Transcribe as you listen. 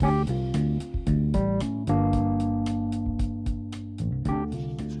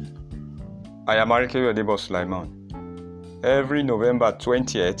I am Arike Yodebo Sulaiman. Every November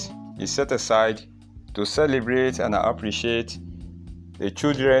 20th is set aside to celebrate and appreciate the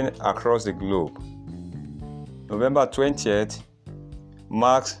children across the globe. November 20th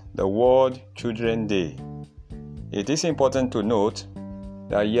marks the World Children's Day. It is important to note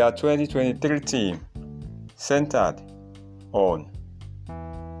that year 2023 theme centered on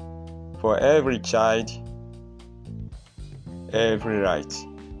for every child, every right.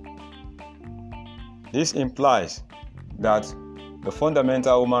 This implies that the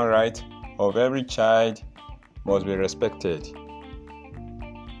fundamental human right of every child must be respected.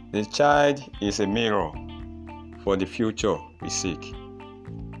 The child is a mirror for the future we seek.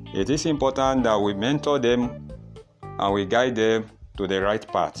 It is important that we mentor them and we guide them to the right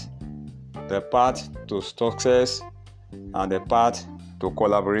path, the path to success and the path to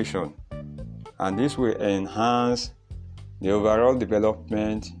collaboration. And this will enhance the overall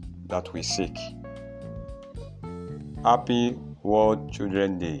development that we seek. Happy World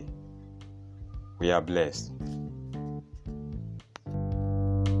Children's Day. We are blessed.